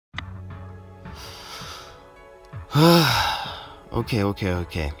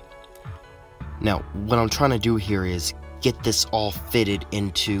Okay. Now, what I'm trying to do here is get this all fitted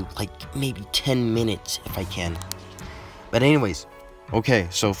into, like, maybe 10 minutes, if I can. But anyways, okay,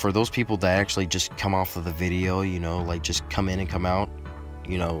 so for those people that actually just come off of the video, you know, like, just come in and come out,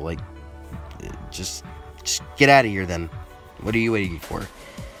 you know, like, just get out of here then. What are you waiting for?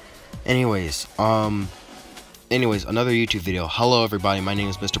 Anyways, another YouTube video. Hello, everybody, my name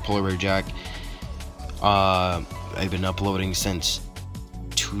is MrPolarbearjack. I've been uploading since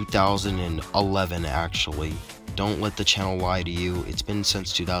 2011, actually. Don't let the channel lie to you. It's been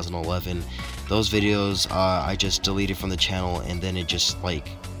since 2011. Those videos I just deleted from the channel, and then it just like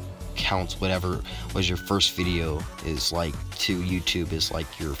counts whatever was your first video is like to YouTube is like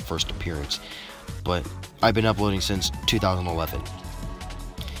your first appearance. But I've been uploading since 2011,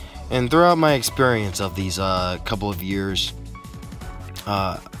 and throughout my experience of these couple of years,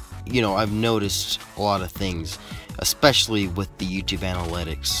 you know, I've noticed a lot of things, especially with the YouTube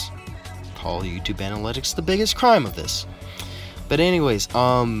analytics. Call YouTube analytics the biggest crime of this. But anyways,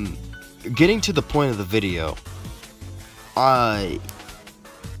 getting to the point of the video, I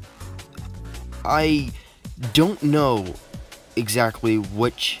don't know exactly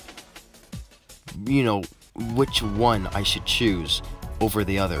which one I should choose over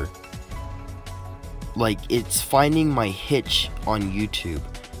the other. Like, it's finding my hitch on YouTube.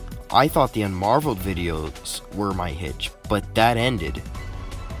 I thought the Unmarveled videos were my hitch, but that ended.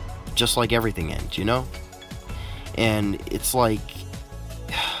 Just like everything ends, you know? And it's like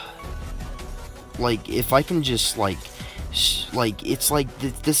if I can just it's like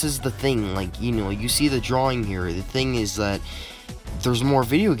this is the thing, like, you know, you see the drawing here. The thing is that there's more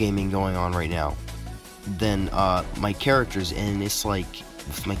video gaming going on right now than my characters, and it's like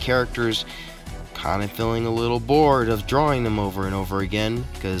with my characters kind of feeling a little bored of drawing them over and over again,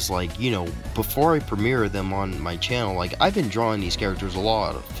 because, like, you know, before I premiere them on my channel, like, I've been drawing these characters a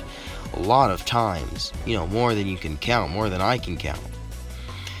lot of times, you know, more than you can count, more than I can count.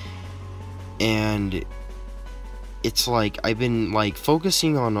 And it's like I've been like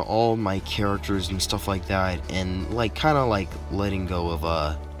focusing on all my characters and stuff like that, and like kind of like letting go of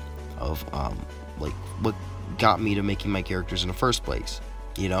like what got me to making my characters in the first place,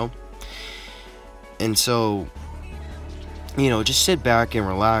 you know? And so, you know, just sit back and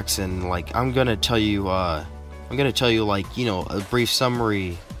relax, and like I'm gonna tell you like, you know, a brief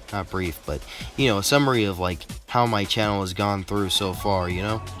summary, not brief, but, you know, a summary of like how my channel has gone through so far, you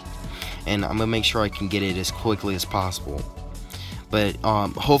know? And I'm gonna make sure I can get it as quickly as possible. But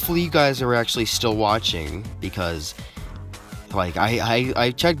hopefully you guys are actually still watching, because like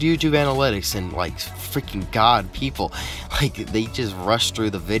I checked YouTube analytics, and like, freaking god, people, like, they just rush through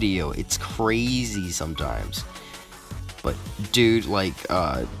the video. It's crazy sometimes. But dude, like,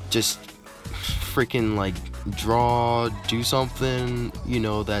 just freaking like do something, you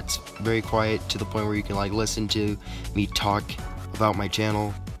know, that's very quiet, to the point where you can like listen to me talk about my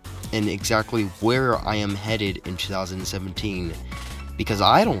channel and exactly where I am headed in 2017, because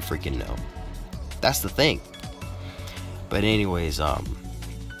I don't freaking know. That's the thing. But anyways,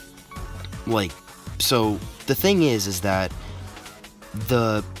 like, so the thing is that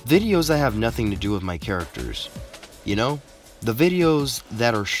the videos that have nothing to do with my characters, you know, the videos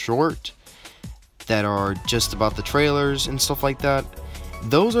that are short, that are just about the trailers and stuff like that,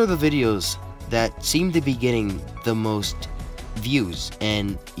 those are the videos that seem to be getting the most views,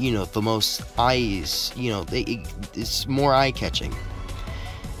 and, you know, the most eyes, you know, it's more eye-catching.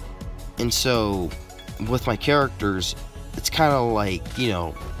 And so with my characters, it's kind of like, you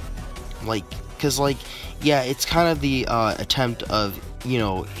know, like, because, like, yeah, it's kind of the attempt of, you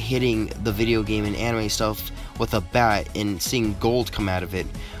know, hitting the video game and anime stuff with a bat and seeing gold come out of it.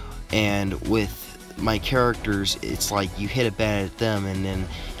 And with my characters, it's like you hit a bat at them, and then,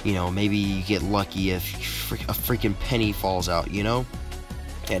 you know, maybe you get lucky if a freaking penny falls out, you know?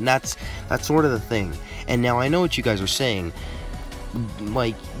 And that's sort of the thing. And now I know what you guys are saying.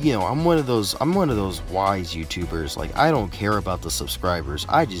 Like, you know, I'm one of those wise YouTubers. Like, I don't care about the subscribers.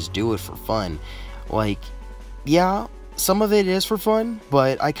 I just do it for fun. Like, yeah, some of it is for fun,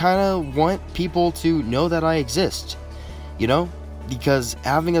 but I kind of want people to know that I exist, you know? Because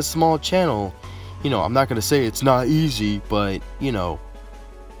having a small channel, you know, I'm not going to say it's not easy, but, you know,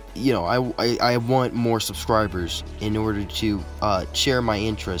 I want more subscribers in order to share my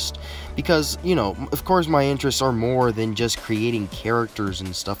interest, because, you know, of course my interests are more than just creating characters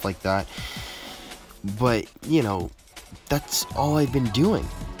and stuff like that, but, you know, that's all I've been doing.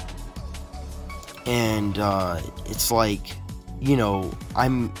 And it's like, you know,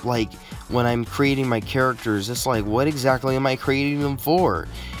 I'm like, when I'm creating my characters, it's like, what exactly am I creating them for,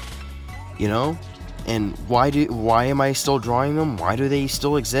 you know? And why am I still drawing them? Why do they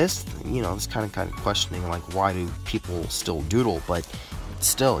still exist? You know, it's kind of questioning, like, why do people still doodle? But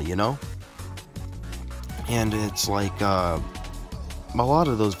still, you know. And it's like a lot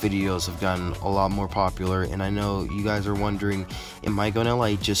of those videos have gotten a lot more popular, and I know you guys are wondering, am I gonna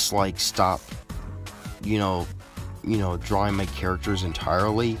like just like stop, you know, drawing my characters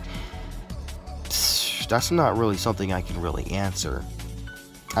entirely? That's not really something I can really answer.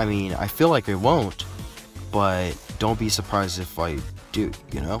 I mean, I feel like I won't, but don't be surprised if I do,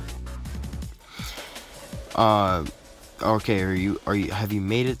 you know? Okay, have you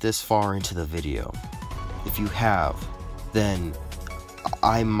made it this far into the video? If you have, then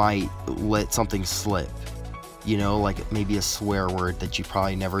I might let something slip, you know, like maybe a swear word that you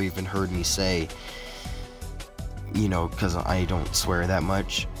probably never even heard me say, you know, because I don't swear that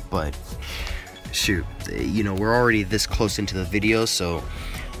much. But shoot, you know, we're already this close into the video, so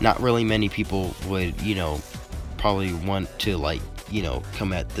not really many people would, you know, probably want to, like, you know,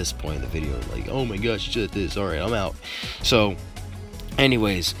 come at this point in the video like, oh my gosh, you said this, alright, I'm out. So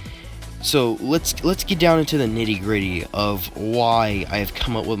anyways, so let's get down into the nitty-gritty of why I have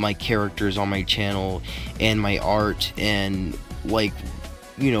come up with my characters on my channel and my art, and like,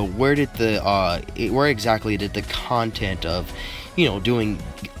 you know, where exactly did the content of, you know, doing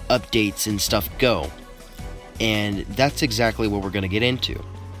updates and stuff go. And that's exactly what we're going to get into.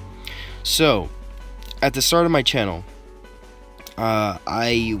 So at the start of my channel, I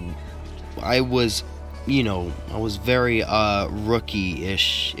was, you know, I was very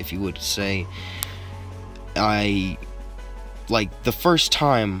rookie-ish, if you would say. Like the first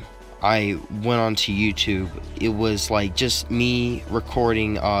time I went onto YouTube, it was like just me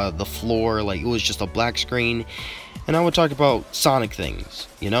recording the floor, like it was just a black screen, and I would talk about Sonic things,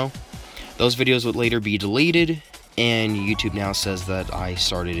 you know. Those videos would later be deleted, and YouTube now says that I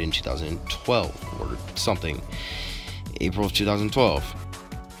started in 2012 or something, April of 2012.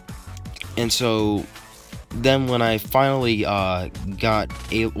 And so then when I finally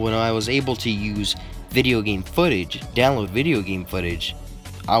when I was able to use video game footage, download video game footage,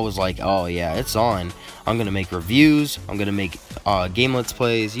 I was like, oh yeah, it's on. I'm gonna make reviews, I'm gonna make game let's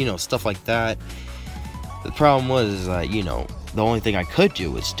plays, you know, stuff like that. The problem was that, you know, the only thing I could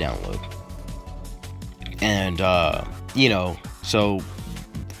do was download. And you know, so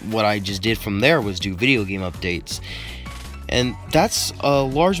what I just did from there was do video game updates. And that's a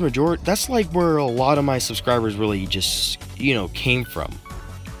large majority, that's like where a lot of my subscribers really just, you know, came from,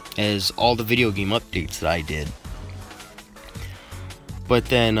 as all the video game updates that I did. But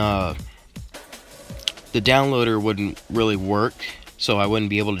then the downloader wouldn't really work, so I wouldn't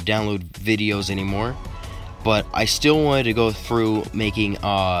be able to download videos anymore. But I still wanted to go through making,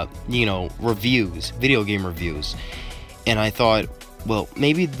 you know, reviews, video game reviews. And I thought, well,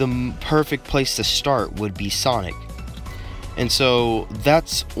 maybe the perfect place to start would be Sonic. And so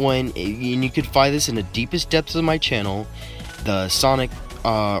that's when, and you could find this in the deepest depths of my channel, the Sonic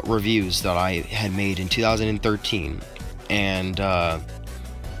reviews that I had made in 2013. And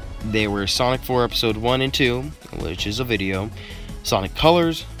they were Sonic 4 Episode 1 and 2, which is a video, Sonic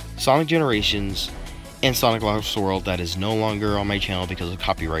Colors, Sonic Generations, and Sonic Lost World, that is no longer on my channel because of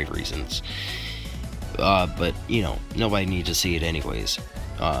copyright reasons. But, you know, nobody needs to see it anyways.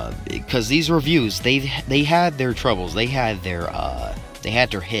 Because these reviews, they had their troubles, they had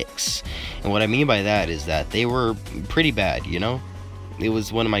their hicks. And what I mean by that is that they were pretty bad, you know? It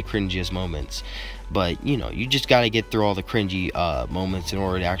was one of my cringiest moments. But, you know, you just gotta get through all the cringy moments in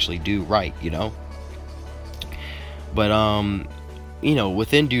order to actually do right, you know? But, you know,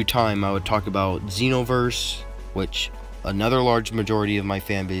 within due time, I would talk about Xenoverse, which another large majority of my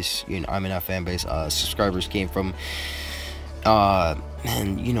fan base, you know, I'm in that fan base, subscribers came from,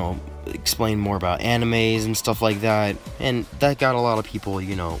 and, you know, explain more about animes and stuff like that, and that got a lot of people,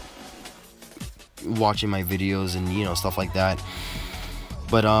 you know, watching my videos and, you know, stuff like that.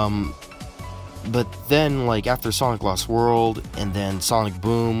 But then, like, after Sonic Lost World, and then Sonic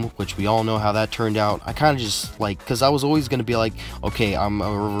Boom, which we all know how that turned out, I kind of just, like, because I was always going to be like, okay, I'm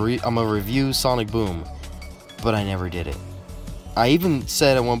gonna review Sonic Boom, but I never did it. I even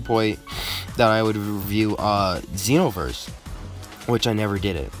said at one point that I would review Xenoverse, which I never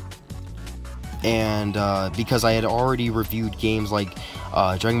did it. And because I had already reviewed games like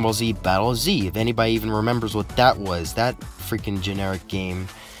Dragon Ball Z Battle Z, if anybody even remembers what that was, that freaking generic game.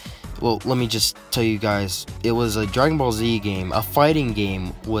 Well, let me just tell you guys, it was a Dragon Ball Z game, a fighting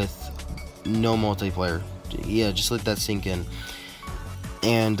game with no multiplayer. Yeah, just let that sink in.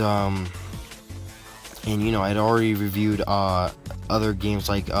 And you know, I'd already reviewed other games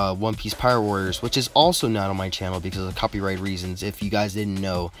like One Piece Pirate Warriors, which is also not on my channel because of copyright reasons. If you guys didn't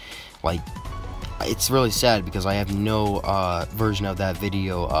know, like, it's really sad because I have no version of that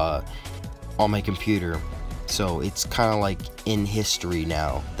video on my computer, so it's kind of like in history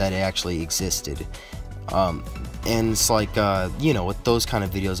now that it actually existed. And it's like, you know, with those kind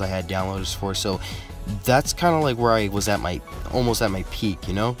of videos I had downloaders for, so that's kind of like where I was at almost at my peak,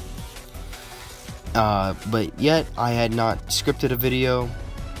 you know? But yet, I had not scripted a video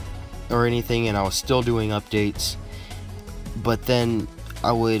or anything, and I was still doing updates, but then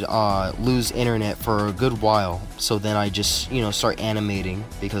I would lose internet for a good while, so then I just, you know, start animating,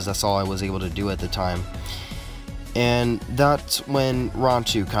 because that's all I was able to do at the time. And that's when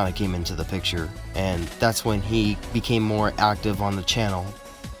Rontu kind of came into the picture, and that's when he became more active on the channel.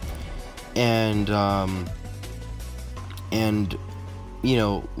 And you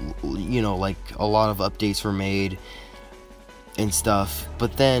know, like a lot of updates were made and stuff.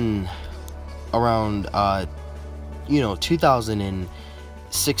 But then around you know,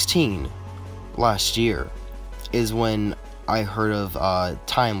 2016, last year, is when I heard of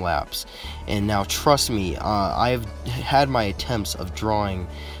time lapse. And now trust me, I've had my attempts of drawing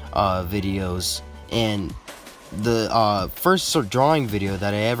videos, and the first sort of drawing video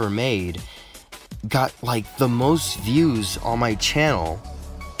that I ever made got like the most views on my channel.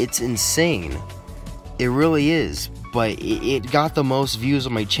 It's insane, it really is. But it got the most views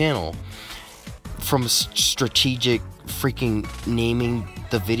on my channel from strategic freaking naming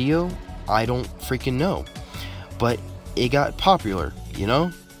the video. I don't freaking know, but it got popular, you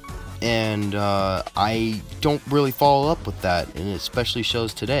know. And I don't really follow up with that, and it especially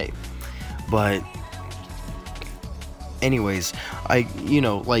shows today. But anyways, you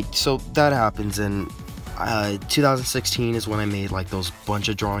know, like, so that happens, and 2016 is when I made like those bunch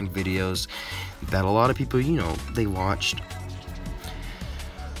of drawing videos that a lot of people, you know, they watched.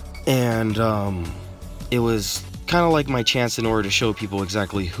 And it was kind of like my chance in order to show people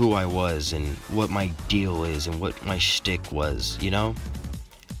exactly who I was and what my deal is and what my shtick was, you know.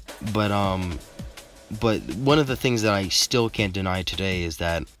 But one of the things that I still can't deny today is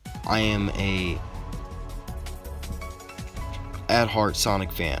that I am a at heart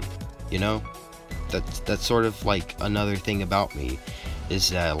Sonic fan, you know. That's sort of like another thing about me, is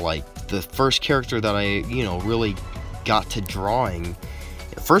that like the first character that I, you know, really got to drawing,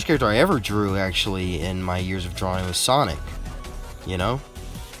 the first character I ever drew actually in my years of drawing was Sonic, you know.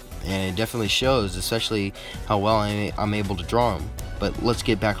 And it definitely shows, especially how well I'm able to draw him. But let's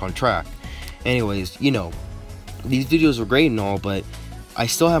get back on track. Anyways, you know, these videos were great and all, but I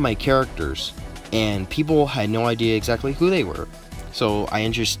still have my characters, and people had no idea exactly who they were. So I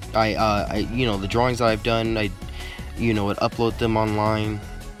you know, the drawings that I've done, I, you know, would upload them online,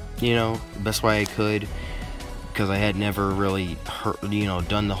 you know, the best way I could, because I had never really you know,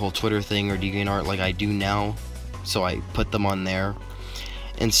 done the whole Twitter thing or DeviantArt like I do now. So I put them on there.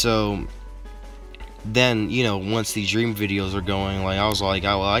 And so then, you know, once these dream videos are going, like, I was like,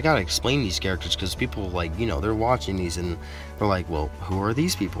 oh, well, I gotta explain these characters, because people, like, you know, they're watching these and they're like, well, who are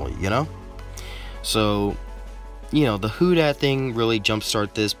these people, you know? So, you know, the Who Dat thing really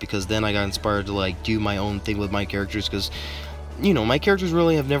jumpstart this, because then I got inspired to like do my own thing with my characters, because, you know, my characters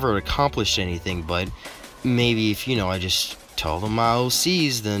really have never accomplished anything, but maybe if, you know, I just tell them my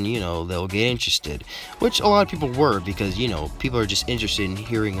OCs, then, you know, they'll get interested, which a lot of people were, because, you know, people are just interested in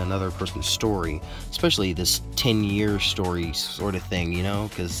hearing another person's story, especially this 10-year story sort of thing, you know,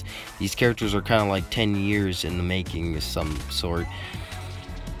 because these characters are kind of like 10 years in the making of some sort.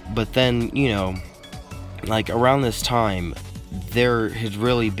 But then, you know, like around this time, there had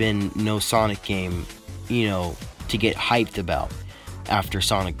really been no Sonic game, you know, to get hyped about after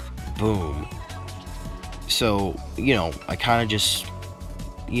Sonic Boom. So, you know, I kind of just,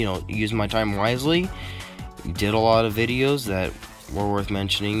 you know, used my time wisely, did a lot of videos that were worth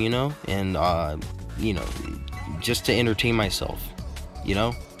mentioning, you know, and, you know, just to entertain myself, you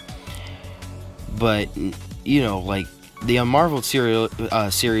know. But, you know, like, the Unmarveled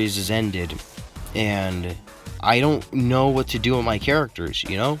series is ended, and I don't know what to do with my characters,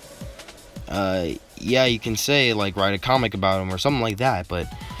 you know. Yeah, you can say, like, write a comic about them or something like that, but,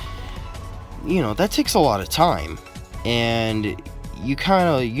 you know, that takes a lot of time, and you kind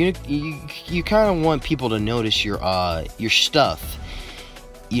of you kind of want people to notice your stuff,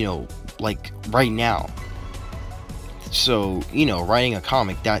 you know, like right now. So, you know, writing a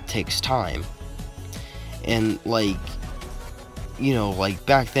comic, that takes time. And like, you know, like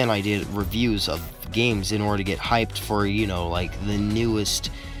back then I did reviews of games in order to get hyped for, you know, like the newest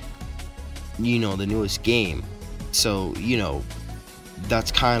game. So, you know,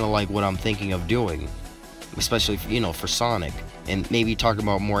 that's kind of like what I'm thinking of doing, especially, you know, for Sonic, and maybe talk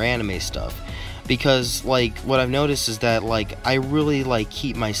about more anime stuff, because like what I've noticed is that like I really like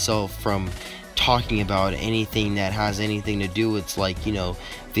keep myself from talking about anything that has anything to do with, like, you know,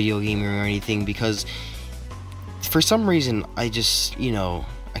 video gaming or anything, because for some reason I just, you know,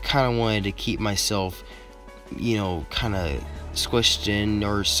 I kind of wanted to keep myself, you know, kind of squished in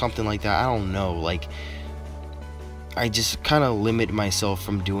or something like that. I don't know, like, I just kind of limit myself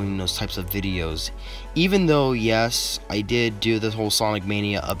from doing those types of videos, even though, yes, I did do this whole Sonic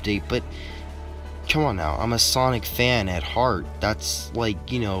Mania update, but come on now, I'm a Sonic fan at heart. That's,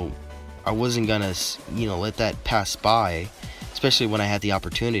 like, you know, I wasn't gonna, you know, let that pass by, especially when I had the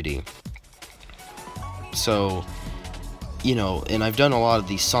opportunity. So, you know, and I've done a lot of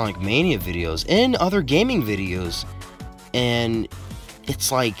these Sonic Mania videos and other gaming videos, and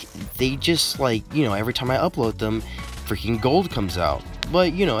it's like, they just, like, you know, every time I upload them, freaking gold comes out.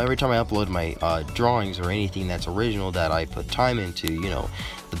 But, you know, every time I upload my drawings or anything that's original that I put time into, you know,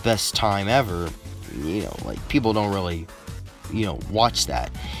 the best time ever, you know, like, people don't really, you know, watch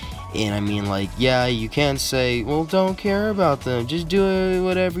that. And I mean, like, yeah, you can't say, well, don't care about them, just do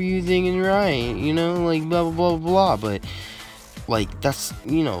whatever you think is right, you know, like, blah, blah, blah, blah, but, like, that's,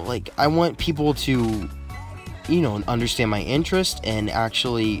 you know, like, I want people to, you know, understand my interest and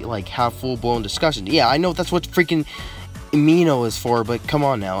actually, like, have full-blown discussion. Yeah, I know that's what freaking Amino is for, but come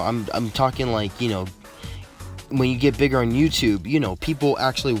on now, I'm talking, like, you know, when you get bigger on YouTube, you know, people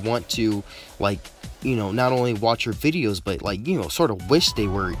actually want to, like, you know, not only watch your videos, but, like, you know, sort of wish they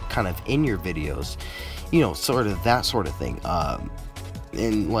were kind of in your videos, you know, sort of that sort of thing.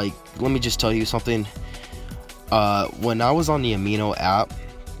 And, like, let me just tell you something. When I was on the Amino app,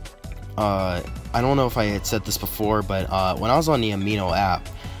 I don't know if I had said this before, but when I was on the Amino app,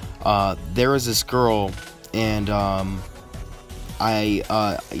 there was this girl, and you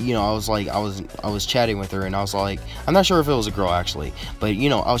know, I was chatting with her, and I was like, I'm not sure if it was a girl actually, but, you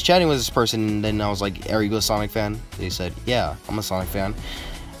know, I was chatting with this person, and then I was like, are you a Sonic fan? They said, yeah, I'm a Sonic fan.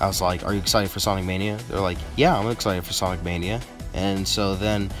 I was like, are you excited for Sonic Mania? They're like, yeah, I'm excited for Sonic Mania. And so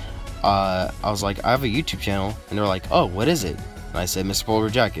then I was like, I have a YouTube channel, and they're like, oh, what is it? And I said,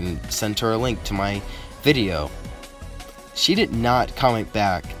 MrPolarbearjack, and sent her a link to my video. She did not comment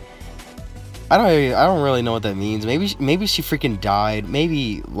back. I don't really know what that means. Maybe she freaking died.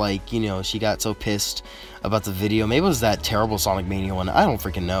 Maybe, like, you know, she got so pissed about the video. Maybe it was that terrible Sonic Mania one. I don't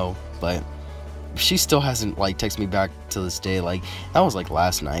freaking know. But she still hasn't, like, texted me back to this day. Like, that was, like,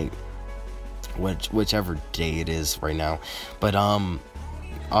 last night, whichever day it is right now. But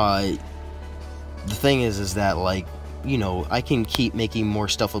the thing is that, like, you know, I can keep making more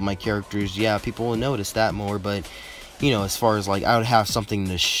stuff with my characters. Yeah, people will notice that more. But, you know, as far as, like, I would have something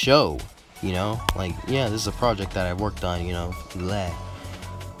to show. You know, like, yeah, this is a project that I worked on, you know, blah.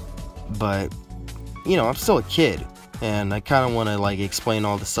 But, you know, I'm still a kid, and I kind of want to, like, explain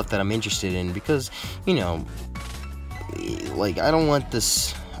all the stuff that I'm interested in, because, you know, like, I don't want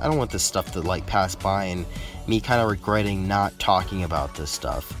this stuff to, like, pass by and me kind of regretting not talking about this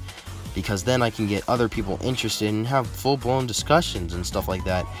stuff, because then I can get other people interested and have full-blown discussions and stuff like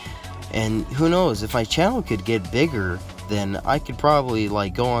that. And who knows, if my channel could get bigger, then I could probably,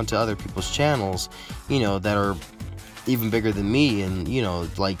 like, go on to other people's channels, you know, that are even bigger than me, and, you know,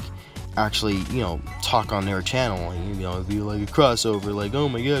 like, actually, you know, talk on their channel, and, you know, it'd be like a crossover, like, oh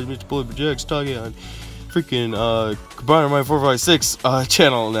my god, MrPolarbearjack's talking on freaking Combiner My 456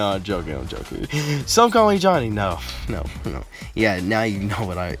 channel. No, I'm joking. Some call me Johnny. No. Yeah, now you know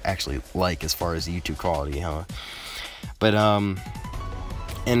what I actually like as far as YouTube quality, huh? But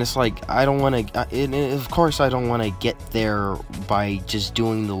and it's like, I don't want to, of course I don't want to get there by just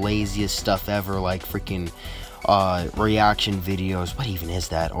doing the laziest stuff ever, like freaking reaction videos. What even is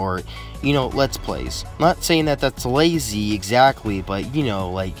that? Or, you know, let's plays. Not saying that that's lazy exactly, but, you know,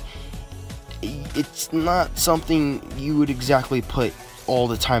 like, it's not something you would exactly put all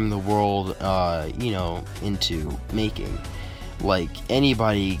the time in the world, you know, into making. Like,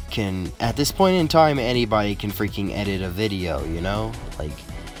 anybody can, at this point in time, anybody can freaking edit a video, you know? Like,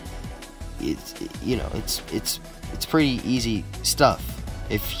 it's, you know, it's pretty easy stuff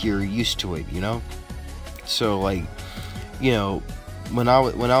if you're used to it, you know? So, like, you know, when I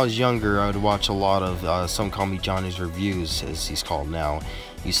was younger, I would watch a lot of Some Call Me Johnny's Reviews, as he's called now.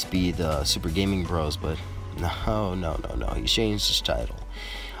 Used to be the Super Gaming Bros, but no, he changed his title.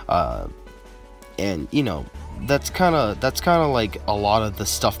 And, you know, that's kind of like a lot of the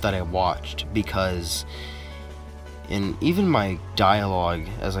stuff that I watched, because, and even my dialogue,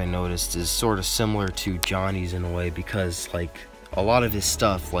 as I noticed, is sort of similar to Johnny's in a way, because, like, a lot of his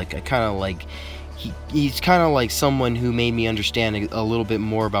stuff, like, I kind of like, he's kind of like someone who made me understand a little bit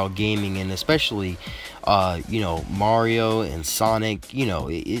more about gaming, and especially, you know, Mario and Sonic. You know,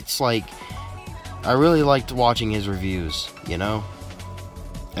 it's like, I really liked watching his reviews, you know,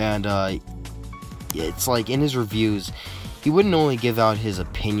 and, it's like in his reviews, he wouldn't only give out his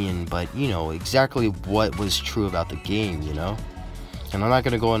opinion, but, you know, exactly what was true about the game, you know? And I'm not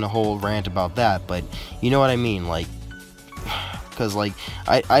gonna go on a whole rant about that, but you know what I mean, like, because, like,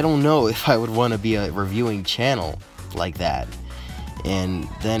 I don't know if I would want to be a reviewing channel like that. And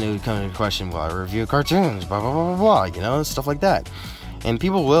then it would come into the question, well, I review cartoons, blah, blah, blah, blah, blah, you know, stuff like that. And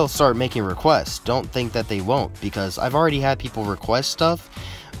people will start making requests. Don't think that they won't, because I've already had people request stuff,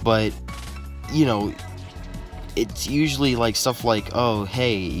 but, you know, it's usually like stuff like, oh,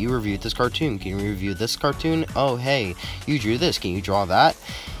 hey, you reviewed this cartoon, can you review this cartoon? Oh, hey, you drew this, can you draw that?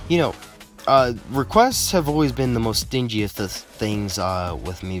 You know, requests have always been the most stingiest of things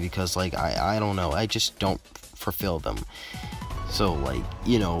with me, because, like, I don't know, I just don't fulfill them. So, like,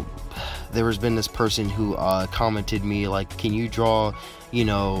 you know, there has been this person who commented me, like, can you draw, you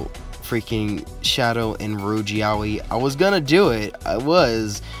know, freaking Shadow and Rujiawi? I was gonna do it, I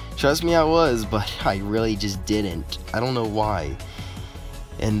was, trust me, I was, but I really just didn't. I don't know why.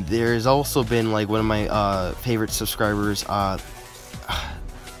 And there's also been, like, one of my favorite subscribers,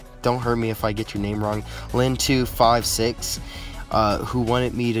 don't hurt me if I get your name wrong, Lynn256, who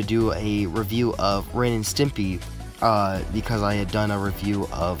wanted me to do a review of Ren and Stimpy, because I had done a review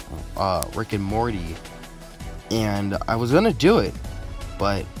of Rick and Morty, and I was gonna do it,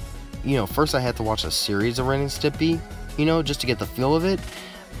 but, you know, first I had to watch a series of Ren and Stimpy, you know, just to get the feel of it,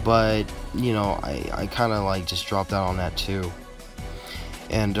 but, you know, I kind of, like, just dropped out on that too.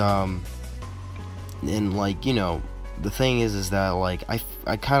 And like, you know, the thing is that, like,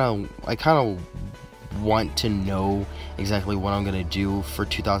 I kind of want to know exactly what I'm gonna do for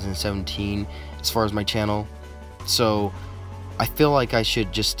 2017 as far as my channel. So I feel like I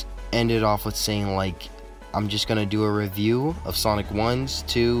should just end it off with saying, like, I'm just gonna do a review of Sonic 1s,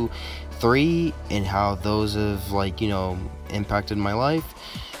 2, 3, and how those have, like, you know, impacted my life,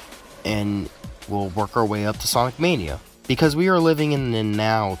 and we'll work our way up to Sonic Mania, because we are living in the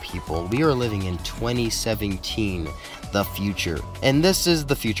now, people. We are living in 2017, the future, and this is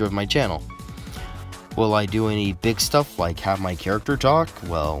the future of my channel. Will I do any big stuff like have my character talk?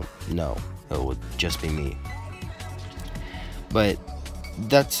 Well, no, it would just be me. But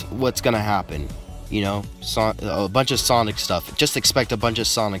that's what's gonna happen, you know, a bunch of Sonic stuff. Just expect a bunch of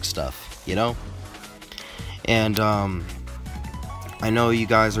Sonic stuff, you know? And, I know you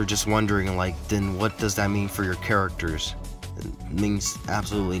guys are just wondering, like, then what does that mean for your characters? It means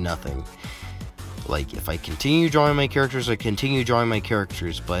absolutely nothing. Like, if I continue drawing my characters, I continue drawing my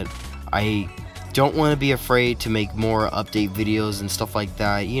characters, but I don't want to be afraid to make more update videos and stuff like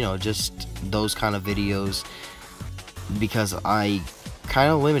that, you know, just those kind of videos, because I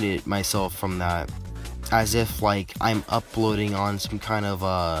kind of limited myself from that, as if, like, I'm uploading on some kind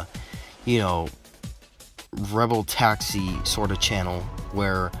of, you know, Rebel Taxi sort of channel,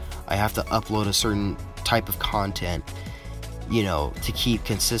 where I have to upload a certain type of content, you know, to keep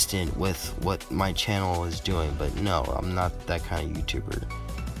consistent with what my channel is doing. But no, I'm not that kind of YouTuber.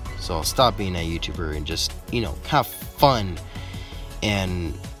 So I'll stop being a YouTuber and just, you know, have fun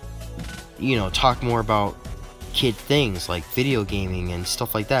and, you know, talk more about kid things like video gaming and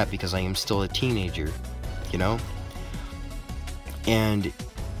stuff like that, because I am still a teenager, you know? And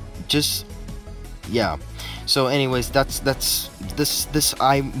just, yeah. So anyways, that's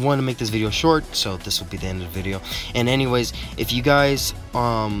I want to make this video short, so this will be the end of the video. And anyways, if you guys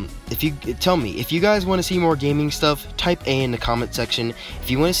tell me if you guys want to see more gaming stuff, type A in the comment section. If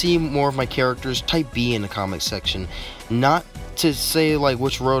you want to see more of my characters, type B in the comment section. Not to say, like,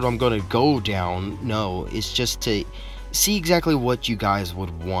 which road I'm gonna go down, no, it's just to see exactly what you guys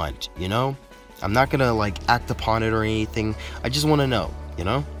would want, you know? I'm not gonna, like, act upon it or anything, I just want to know, you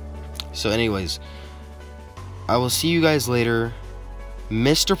know? So anyways, I will see you guys later.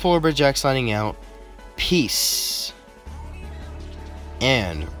 MrPolarbearjack signing out. Peace.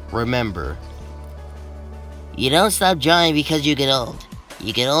 And remember, you don't stop drawing because you get old.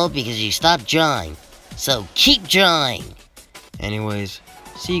 You get old because you stop drawing. So keep drawing. anyways,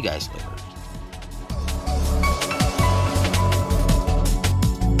 see you guys later.